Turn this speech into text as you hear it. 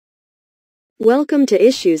Welcome to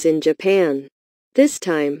Issues in Japan. This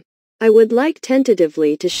time, I would like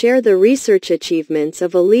tentatively to share the research achievements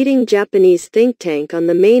of a leading Japanese think tank on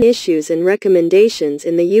the main issues and recommendations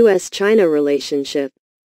in the U.S.-China relationship.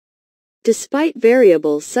 Despite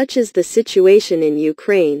variables such as the situation in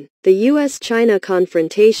Ukraine, the U.S.-China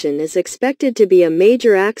confrontation is expected to be a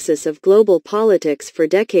major axis of global politics for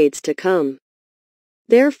decades to come.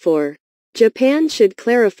 Therefore, Japan should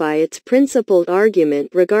clarify its principled argument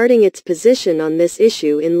regarding its position on this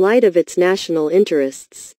issue in light of its national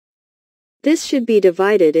interests. This should be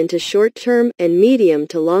divided into short-term and medium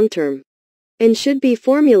to long-term, and should be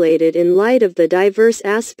formulated in light of the diverse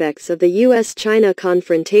aspects of the U.S.-China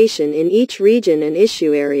confrontation in each region and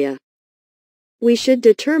issue area. We should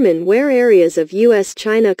determine where areas of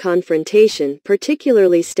U.S.-China confrontation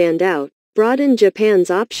particularly stand out, broaden Japan's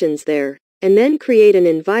options there, and then create an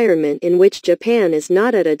environment in which Japan is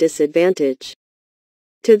not at a disadvantage.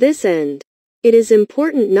 To this end, it is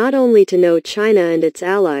important not only to know China and its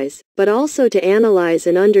allies, but also to analyze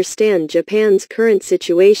and understand Japan's current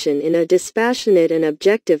situation in a dispassionate and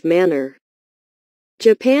objective manner.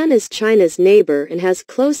 Japan is China's neighbor and has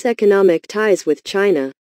close economic ties with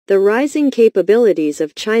China. The rising capabilities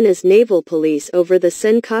of China's naval police over the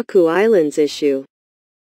Senkaku Islands issue,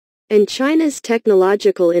 and China's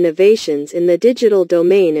technological innovations in the digital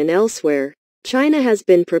domain and elsewhere, China has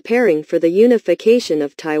been preparing for the unification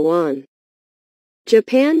of Taiwan.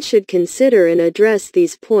 Japan should consider and address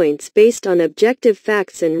these points based on objective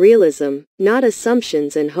facts and realism, not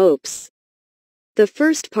assumptions and hopes. The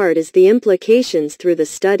first part is the implications through the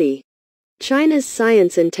study. China's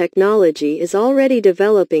science and technology is already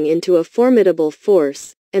developing into a formidable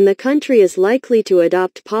force, and the country is likely to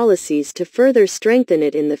adopt policies to further strengthen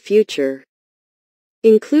it in the future,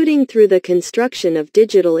 including through the construction of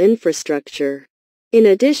digital infrastructure. In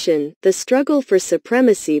addition, the struggle for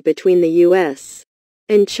supremacy between the U.S.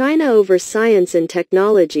 and China over science and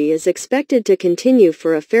technology is expected to continue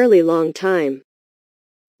for a fairly long time.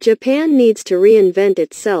 Japan needs to reinvent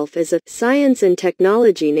itself as a science and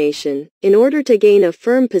technology nation in order to gain a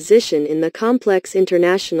firm position in the complex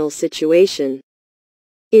international situation.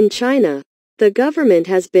 In China, the government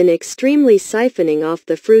has been extremely siphoning off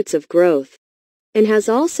the fruits of growth, and has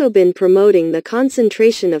also been promoting the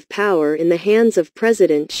concentration of power in the hands of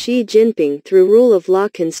President Xi Jinping through rule of law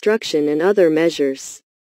construction and other measures.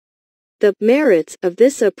 The merits of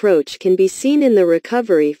this approach can be seen in the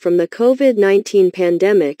recovery from the COVID-19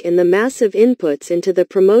 pandemic and the massive inputs into the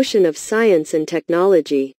promotion of science and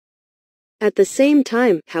technology. At the same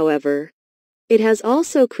time, however, it has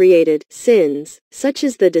also created sins, such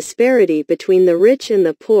as the disparity between the rich and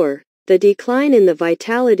the poor, the decline in the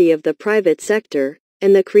vitality of the private sector,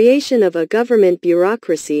 and the creation of a government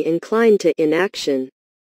bureaucracy inclined to inaction.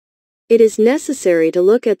 It is necessary to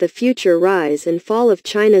look at the future rise and fall of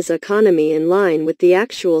China's economy in line with the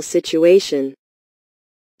actual situation.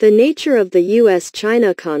 The nature of the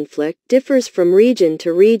U.S.-China conflict differs from region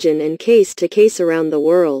to region and case to case around the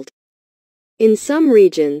world. In some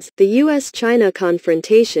regions, the U.S.-China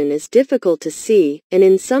confrontation is difficult to see, and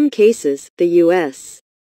in some cases, the U.S.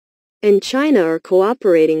 and China are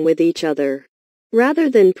cooperating with each other.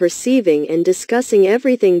 Rather than perceiving and discussing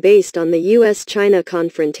everything based on the U.S.-China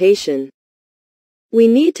confrontation, we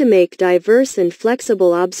need to make diverse and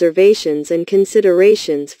flexible observations and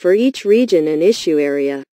considerations for each region and issue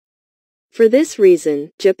area. For this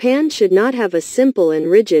reason, Japan should not have a simple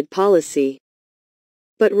and rigid policy,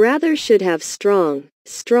 but rather should have strong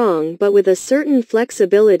but with a certain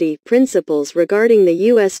flexibility principles regarding the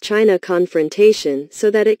U.S.-China confrontation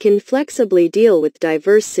so that it can flexibly deal with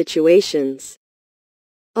diverse situations.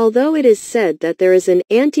 Although it is said that there is an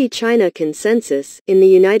anti-China consensus in the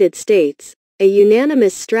United States, a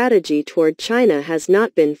unanimous strategy toward China has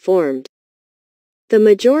not been formed. The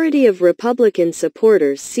majority of Republican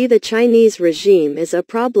supporters see the Chinese regime as a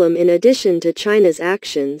problem in addition to China's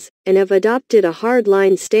actions, and have adopted a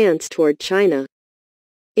hard-line stance toward China.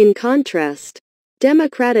 In contrast,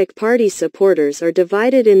 Democratic Party supporters are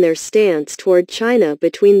divided in their stance toward China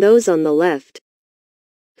between those on the left,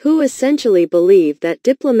 who essentially believe that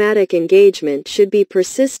diplomatic engagement should be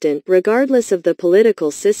persistent regardless of the political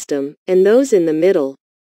system, and those in the middle,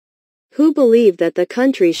 who believe that the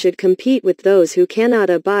country should compete with those who cannot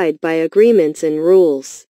abide by agreements and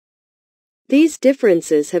rules. These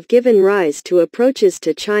differences have given rise to approaches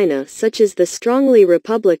to China such as the strongly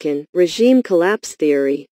Republican regime collapse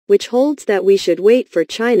theory, which holds that we should wait for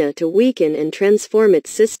China to weaken and transform its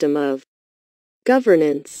system of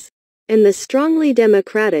governance, and the strongly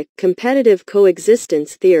democratic competitive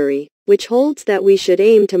coexistence theory, which holds that we should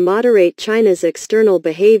aim to moderate China's external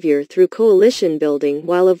behavior through coalition building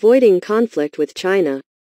while avoiding conflict with China,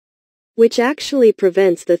 which actually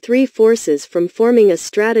prevents the three forces from forming a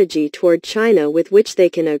strategy toward China with which they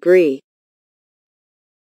can agree.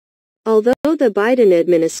 Although the Biden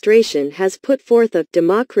administration has put forth a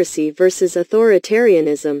democracy versus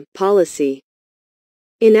authoritarianism policy,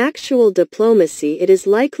 in actual diplomacy it is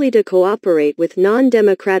likely to cooperate with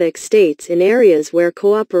non-democratic states in areas where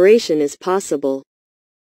cooperation is possible.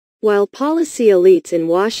 While policy elites in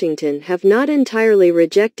Washington have not entirely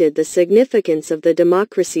rejected the significance of the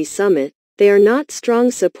Democracy Summit, they are not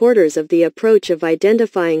strong supporters of the approach of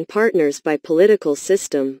identifying partners by political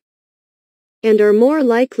system, and are more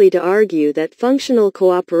likely to argue that functional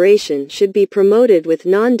cooperation should be promoted with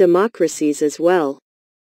non-democracies as well.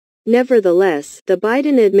 Nevertheless, the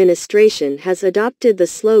Biden administration has adopted the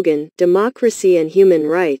slogan, "Democracy and Human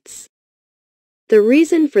Rights." The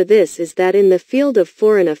reason for this is that in the field of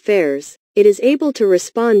foreign affairs, it is able to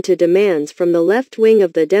respond to demands from the left wing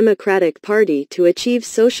of the Democratic Party to achieve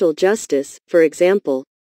social justice, for example,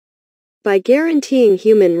 by guaranteeing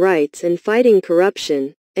human rights and fighting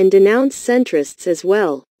corruption, and denounce centrists as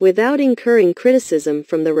well, without incurring criticism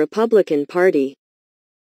from the Republican Party.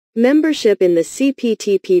 Membership in the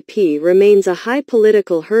CPTPP remains a high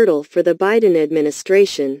political hurdle for the Biden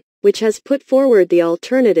administration, which has put forward the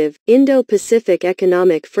alternative, Indo-Pacific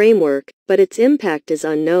Economic Framework, but its impact is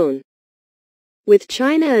unknown. With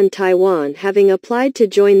China and Taiwan having applied to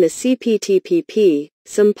join the CPTPP,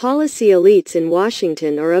 some policy elites in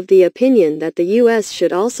Washington are of the opinion that the U.S.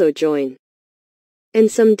 should also join.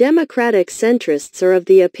 And some Democratic centrists are of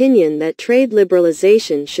the opinion that trade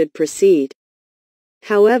liberalization should proceed.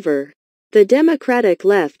 However, the Democratic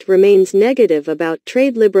left remains negative about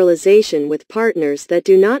trade liberalization with partners that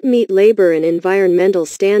do not meet labor and environmental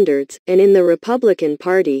standards, and in the Republican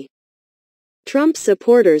Party, Trump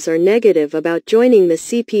supporters are negative about joining the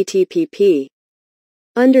CPTPP.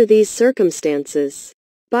 Under these circumstances,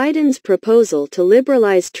 Biden's proposal to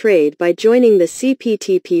liberalize trade by joining the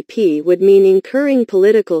CPTPP would mean incurring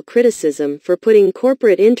political criticism for putting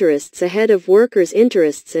corporate interests ahead of workers'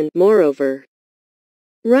 interests and, moreover,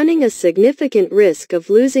 running a significant risk of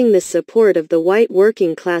losing the support of the white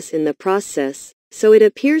working class in the process, so it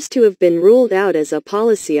appears to have been ruled out as a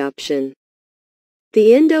policy option.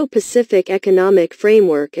 The Indo-Pacific Economic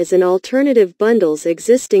Framework is an alternative bundles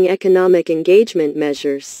existing economic engagement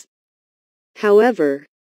measures. However,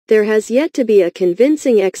 there has yet to be a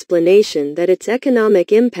convincing explanation that its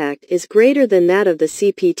economic impact is greater than that of the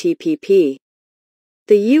CPTPP.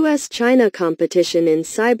 The U.S. China competition in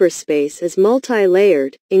cyberspace is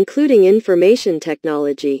multi-layered, including information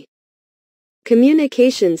technology,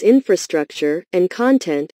 communications infrastructure, and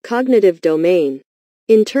content, cognitive domain.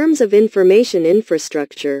 In terms of information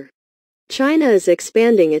infrastructure, China is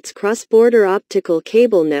expanding its cross-border optical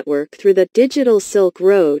cable network through the Digital Silk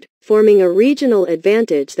Road, forming a regional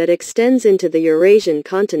advantage that extends into the Eurasian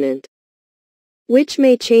continent, which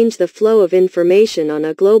may change the flow of information on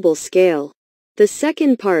a global scale. The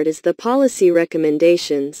second part is the policy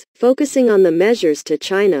recommendations, focusing on the measures to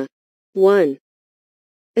China. 1.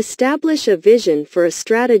 Establish a vision for a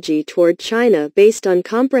strategy toward China based on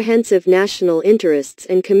comprehensive national interests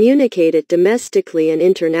and communicate it domestically and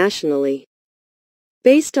internationally,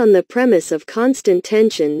 based on the premise of constant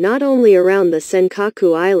tension not only around the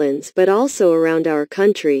Senkaku Islands but also around our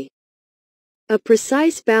country. A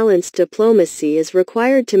precise balanced diplomacy is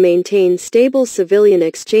required to maintain stable civilian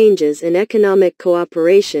exchanges and economic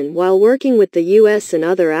cooperation while working with the U.S. and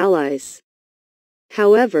other allies.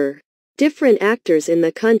 However, different actors in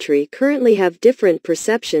the country currently have different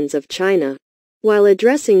perceptions of China. While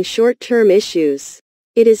addressing short-term issues,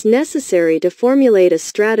 it is necessary to formulate a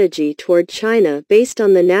strategy toward China based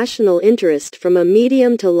on the national interest from a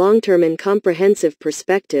medium to long-term and comprehensive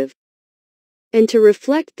perspective, and to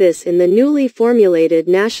reflect this in the newly formulated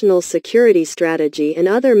national security strategy and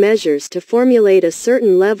other measures to formulate a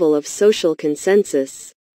certain level of social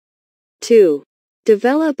consensus. 2.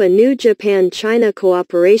 Develop a new Japan-China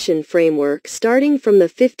cooperation framework starting from the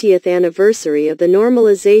 50th anniversary of the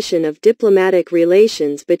normalization of diplomatic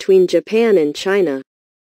relations between Japan and China.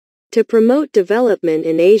 To promote development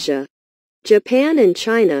in Asia, Japan and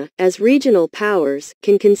China, as regional powers,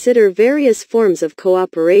 can consider various forms of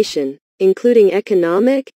cooperation, including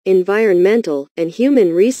economic, environmental, and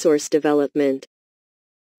human resource development.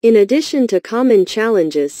 In addition to common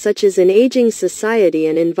challenges such as an aging society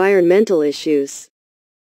and environmental issues,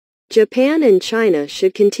 Japan and China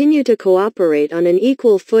should continue to cooperate on an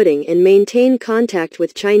equal footing and maintain contact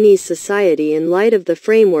with Chinese society in light of the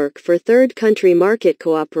framework for third country market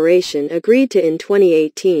cooperation agreed to in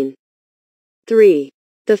 2018. 3.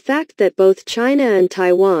 The fact that both China and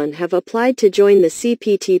Taiwan have applied to join the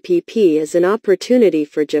CPTPP is an opportunity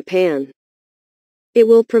for Japan. It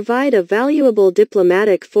will provide a valuable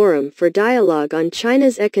diplomatic forum for dialogue on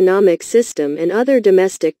China's economic system and other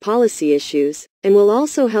domestic policy issues, and will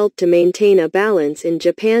also help to maintain a balance in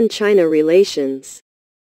Japan-China relations,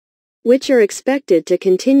 which are expected to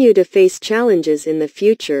continue to face challenges in the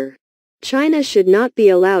future. China should not be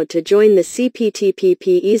allowed to join the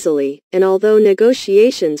CPTPP easily, and although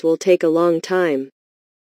negotiations will take a long time,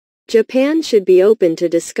 Japan should be open to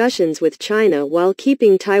discussions with China while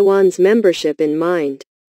keeping Taiwan's membership in mind.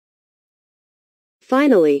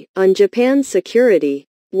 Finally, on Japan's security,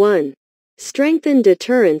 1. Strengthen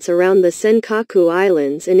deterrence around the Senkaku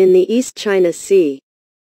Islands and in the East China Sea.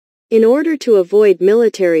 In order to avoid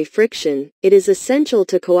military friction, it is essential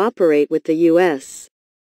to cooperate with the U.S.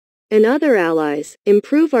 and other allies,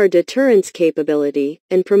 improve our deterrence capability,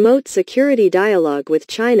 and promote security dialogue with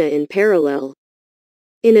China in parallel.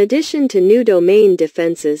 In addition to new domain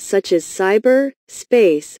defenses such as cyber,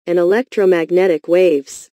 space, and electromagnetic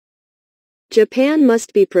waves, Japan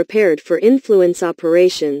must be prepared for influence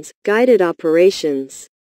operations, guided operations.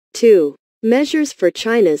 2. Measures for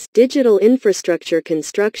China's digital infrastructure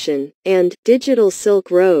construction and Digital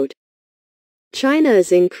Silk Road. China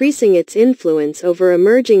is increasing its influence over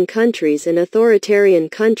emerging countries and authoritarian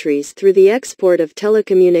countries through the export of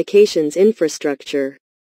telecommunications infrastructure,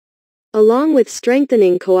 along with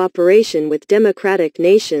strengthening cooperation with democratic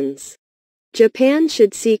nations. Japan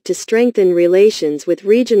should seek to strengthen relations with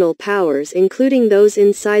regional powers, including those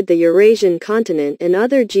inside the Eurasian continent and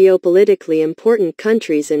other geopolitically important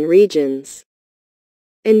countries and regions,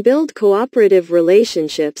 and build cooperative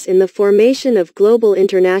relationships in the formation of global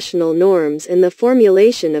international norms and the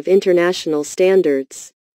formulation of international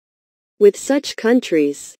standards. With such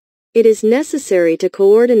countries, it is necessary to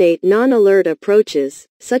coordinate non-alert approaches,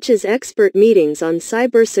 such as expert meetings on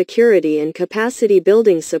cybersecurity and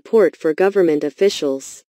capacity-building support for government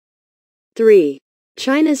officials. 3.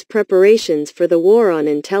 China's preparations for the war on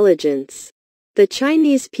intelligence. The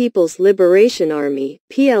Chinese People's Liberation Army,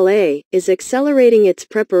 PLA, is accelerating its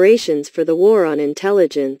preparations for the war on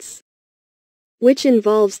intelligence, which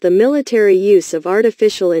involves the military use of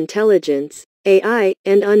artificial intelligence, AI,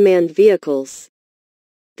 and unmanned vehicles.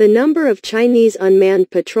 The number of Chinese unmanned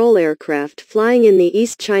patrol aircraft flying in the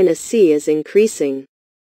East China Sea is increasing,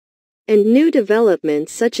 and new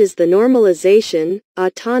developments such as the normalization,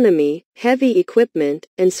 autonomy, heavy equipment,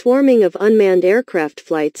 and swarming of unmanned aircraft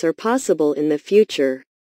flights are possible in the future.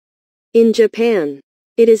 In Japan,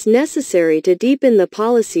 it is necessary to deepen the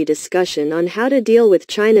policy discussion on how to deal with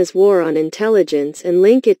China's war on intelligence and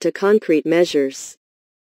link it to concrete measures,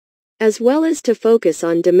 as well as to focus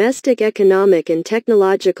on domestic economic and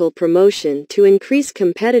technological promotion to increase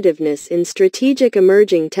competitiveness in strategic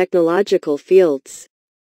emerging technological fields.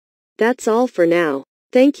 That's all for now.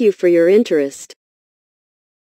 Thank you for your interest.